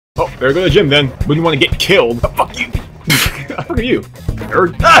Oh, there go to the gym then. Wouldn't want to get killed. Oh, fuck you. Fuck you.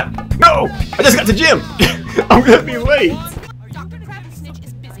 Nerd. Ah! No! I just got to gym! I'm gonna be late!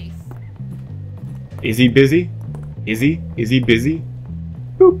 Is he busy? Is he? Is he busy?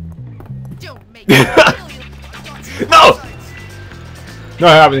 Boop. No!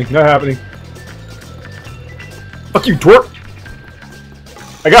 Not happening, not happening. Fuck you, twerp!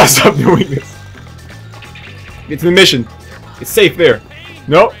 I gotta stop doing this. Get to the mission. It's safe there.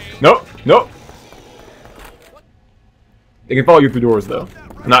 No, no, no. They can follow you through doors, though.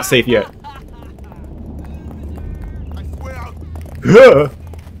 Not safe yet.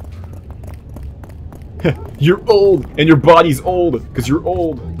 You're old, and your body's old, because you're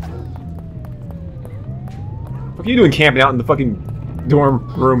old. What are you doing camping out in the fucking dorm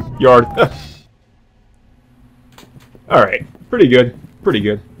room yard? Alright, pretty good. Pretty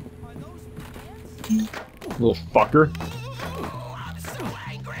good. Little fucker.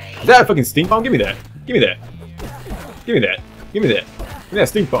 Is that a fucking stink bomb? Give me that. Give me that. Give me that. Give me that. Give me that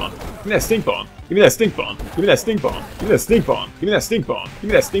stink bomb. Give me that stink bomb. Give me that stink bomb. Give me that stink bomb. Give me that stink bomb. Give me that stink bomb. Give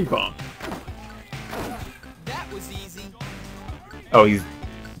me that stink bomb. That was easy. Oh, he's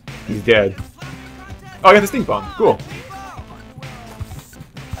dead. Oh, I got the stink bomb. Cool.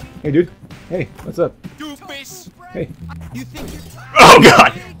 Hey, dude. Hey, what's up? Hey. You think you're... Oh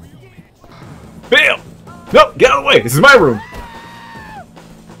God! Fail! Nope, get out of the way. This is my room.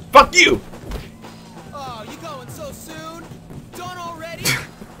 Fuck you! Oh, you going so soon? Done already?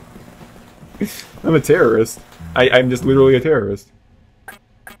 I'm a terrorist. I'm just literally a terrorist.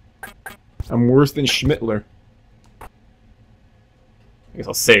 I'm worse than Schmittler. I guess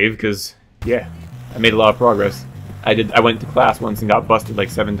I'll save, because, yeah, I made a lot of progress. I went to class once and got busted like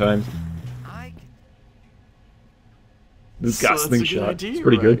 7 times. Luke got slingshot. It's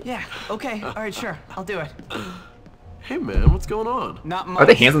pretty good. Yeah, okay, alright, sure. I'll do it. Hey man, what's going on? Not much. Are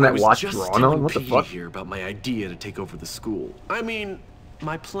the hands on that I was watch just drawn on? telling What the Petey fuck? here about my idea to take over the school. I mean,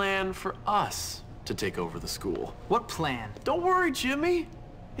 my plan for us to take over the school. What plan? Don't worry, Jimmy.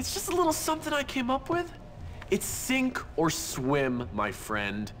 It's just a little something I came up with. It's sink or swim, my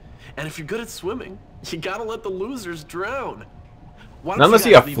friend. And if you're good at swimming, you gotta let the losers drown. Why don't Unless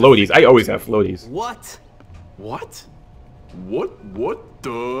you have guys leave floaties. the I always have floaties. What? What? What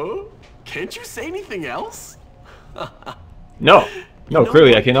the? Can't you say anything else? No. No, You know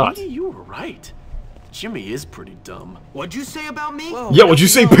clearly what, I cannot. Petey, you were right. Jimmy is pretty dumb. What'd you say about me? Whoa, Yeah, what'd you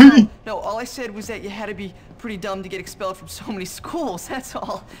say, no, Petey? No, all I said was that you had to be pretty dumb to get expelled from so many schools, that's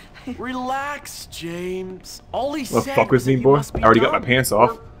all. Relax, James. All he Well, said fuck was with me, that you boy. must be I already got my dumb. pants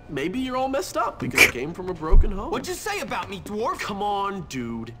off. Or maybe you're all messed up because you came from a broken home. What'd you say about me, dwarf? Come on,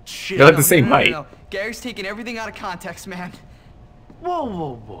 dude. Chill. They're like the same height. No. Gary's taking everything out of context, man. Whoa,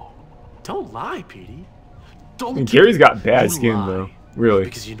 whoa, whoa. Don't lie, Petey. Don't. I mean, Gary's got bad You skin, lie. though. Really.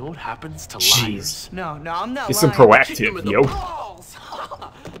 Because you know what happens to Jeez. liars. No, I'm not Get some lying. Kick him in proactive, the yo. balls.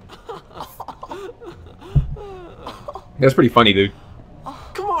 That's pretty funny, dude.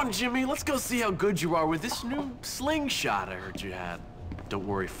 Come on, Jimmy. Let's go see how good you are with this new slingshot I heard you had. Don't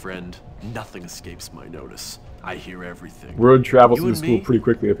worry, friend. Nothing escapes my notice. I hear everything. Word travels You through and the school me, pretty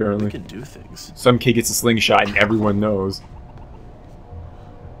quickly, We apparently. can do things. Some kid gets a slingshot and everyone knows.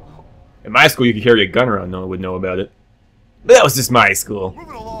 In my school, you could carry a gun around, no one would know about it. But that was just my school.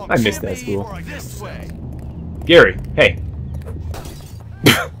 I missed that school. This way. Gary, hey.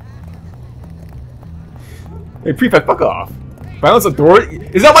 Hey, prefect, fuck off. Violence authority?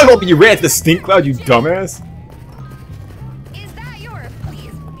 Is that my fault that you ran to the stink cloud, you dumbass? Is that your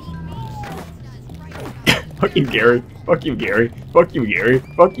please beat me? Fuck you, Gary. Fuck you, Gary. Fuck you, Gary.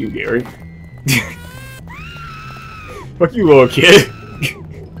 Fuck you, Gary. Fuck you, little kid.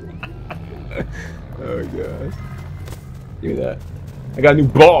 Oh, God. Give me that. I got a new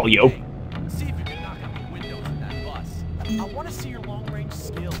ball, yo. See if you can knock out the windows in that bus. I want to see your long-range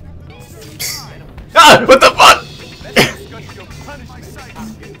skill. Ah! What the fuck?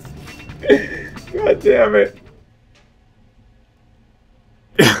 God damn it.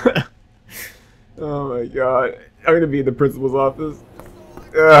 Oh my god. I'm gonna be in the principal's office.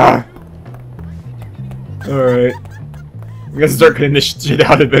 Ugh. Alright. We gotta start cutting this shit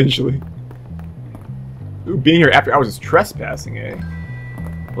out eventually. Ooh, being here after hours is trespassing, eh?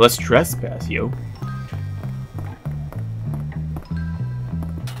 Well, let's trespass, yo.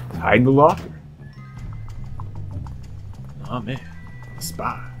 Hide in the locker. Oh man, a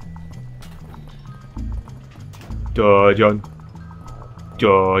spy. Dodjon.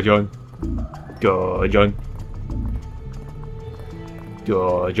 Dodjon. Dodjon.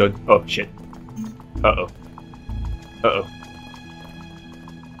 Dodjon. Oh shit. Uh-oh. Uh-oh.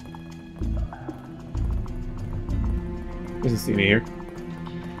 Doesn't see me here.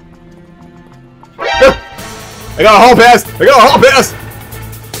 I got a hall pass! I got a hall pass!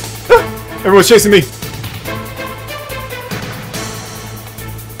 Everyone's chasing me.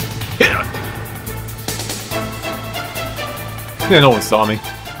 Yeah, no one saw me.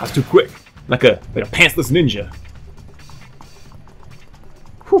 I was too quick. Like a pantsless ninja.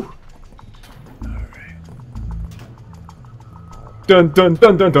 Whew. Alright. Dun dun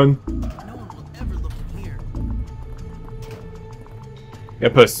dun dun dun. No one will ever look in here. Yeah,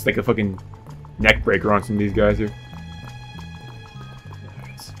 put like a fucking neck breaker on some of these guys here.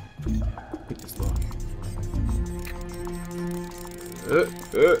 Get this lock.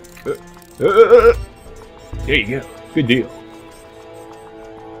 There you go. Good deal.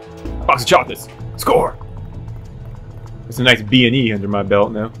 Box of chocolates. Score! There's a nice B&E under my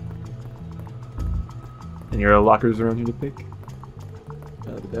belt now. Any other lockers around here to pick?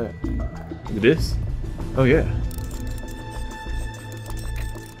 Oh, look at that. Look at this. Oh, yeah.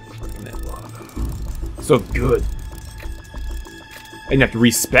 So good. I didn't have to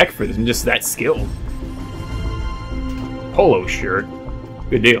respec for this, I'm just that skilled. Polo shirt.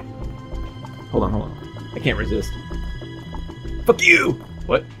 Good deal. Hold on, hold on. I can't resist. Fuck you!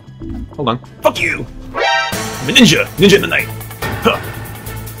 What? Hold on. Fuck you! I'm a ninja! Ninja in the night! Huh.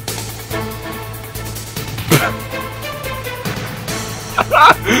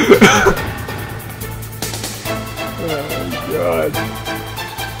 Oh, God.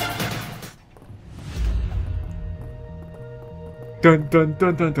 Dun dun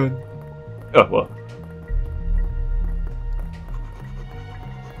dun dun dun. Oh, well.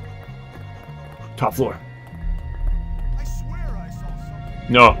 Top floor. I swear I saw something.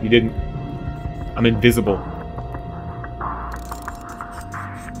 No, you didn't. I'm invisible.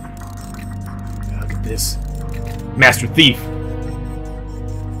 Look at this. Master Thief.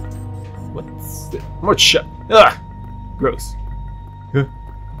 What's this? More shut. Ugh! Gross.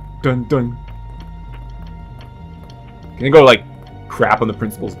 Dun dun. Can I go, like, crap on the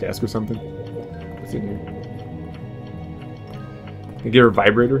principal's desk or something? What's in here? Can I get her a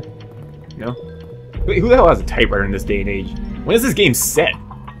vibrator? No? Wait, who the hell has a typewriter in this day and age? When is this game set?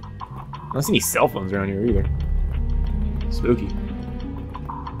 I don't see any cell phones around here either. Spooky.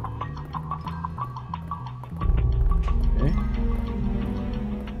 Okay.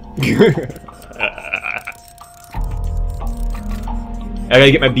 I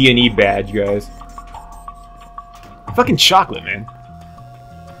gotta get my B&E badge, guys. Fucking chocolate, man.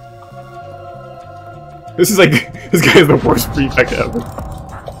 This is like, this guy is the worst prefect ever.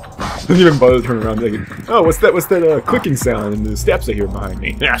 Doesn't even bother to turn around thinking, oh, what's that clicking sound and the steps I hear behind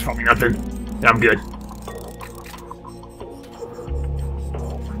me? Yeah, it's probably nothing. I'm good.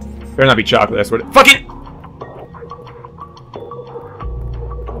 Better not be chocolate, that's what it— fuck it!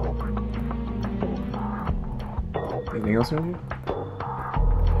 Anything else around here?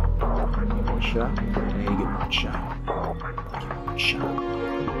 One shot? I need to get one shot. One shot.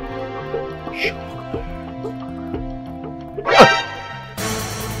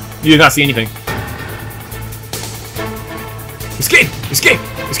 You did not see anything. Escape! Escape!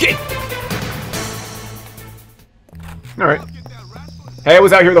 Escape! Alright. Hey, I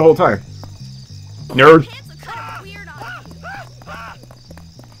was out here the whole time. Nerd. Pants look kind of weird on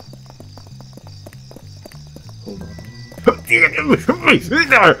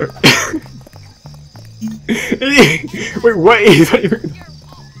Wait, what? He's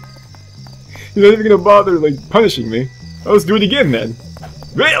not even gonna bother, like, punishing me. Let's do it again, then.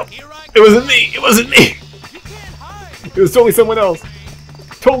 Well, it wasn't me! It wasn't me! It was totally someone else.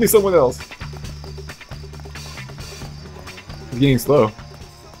 Totally someone else. It's getting slow.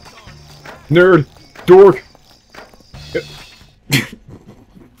 Nerd! Dork!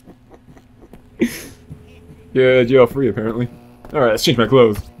 Yeah, jail free apparently. Alright, let's change my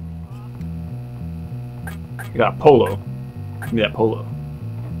clothes. I got a polo. Give me that polo.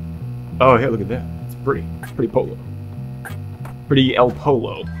 Oh yeah, look at that. It's pretty. It's pretty polo. Pretty El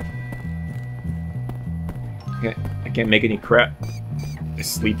Polo. I can't make any crap.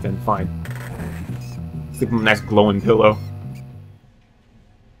 Just sleep then, fine. Sleep on a nice glowing pillow.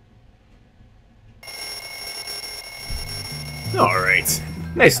 Alright.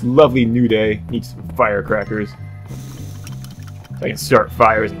 Nice, lovely new day. Need some firecrackers. So I can start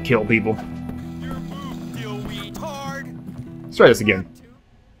fires and kill people. Let's try this again.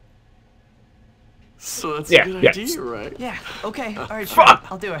 So that's Yeah, a good yeah. idea, right? Yeah, okay, alright, sure. Fuck!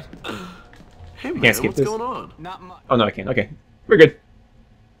 I'll do it. Hey man, Can't skip what's this. going on? Not much. Oh no, I can't. Okay. We're good.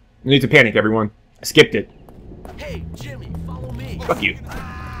 No need to panic, everyone. I skipped it. Hey, Jimmy, follow me. Fuck you.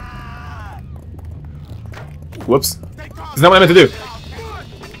 Whoops. That's not what I meant to do.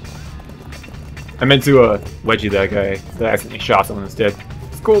 I meant to, wedgie that guy that I accidentally shot someone instead.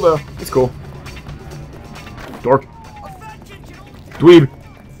 It's cool, though. It's cool. Dork. Dweeb.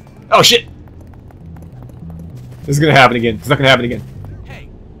 Oh shit! This is gonna happen again. It's not gonna happen again. Hey,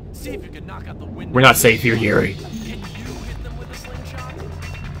 see if you can knock out the window. We're not safe here, Gary. Can you hit them with a slingshot?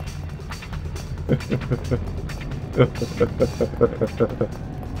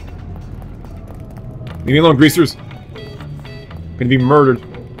 Leave me alone, greasers. Gonna be murdered.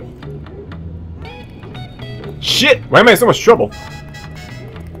 Shit! Why am I in so much trouble?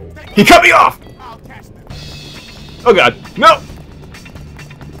 He cut me off! Oh god, no!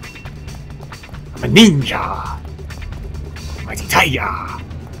 I'm a ninja! Mighty Taya!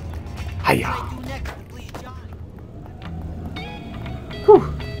 Hiya!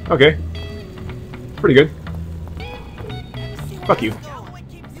 Whew, okay. Pretty good. Fuck you.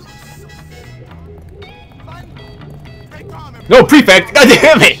 No, prefect! God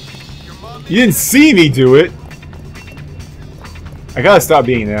damn it! You didn't see me do it! I gotta stop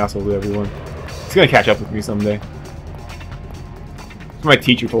being an asshole to everyone. It's gonna catch up with me someday. That's what my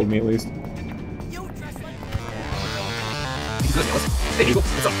teacher told me, at least. Hey, Eagle,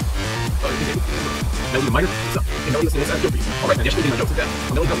 what's up? No, the minor, what's up? And no, listen, that's not good for you. Alright, man, yesterday my jokes with that.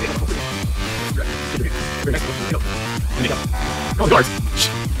 No, no, no, very nice. Oh, the guards! Shh!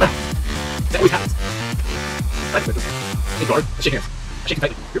 That always happens. Hey, guard, shake hands. I shake you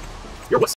tightly. You're a wuss.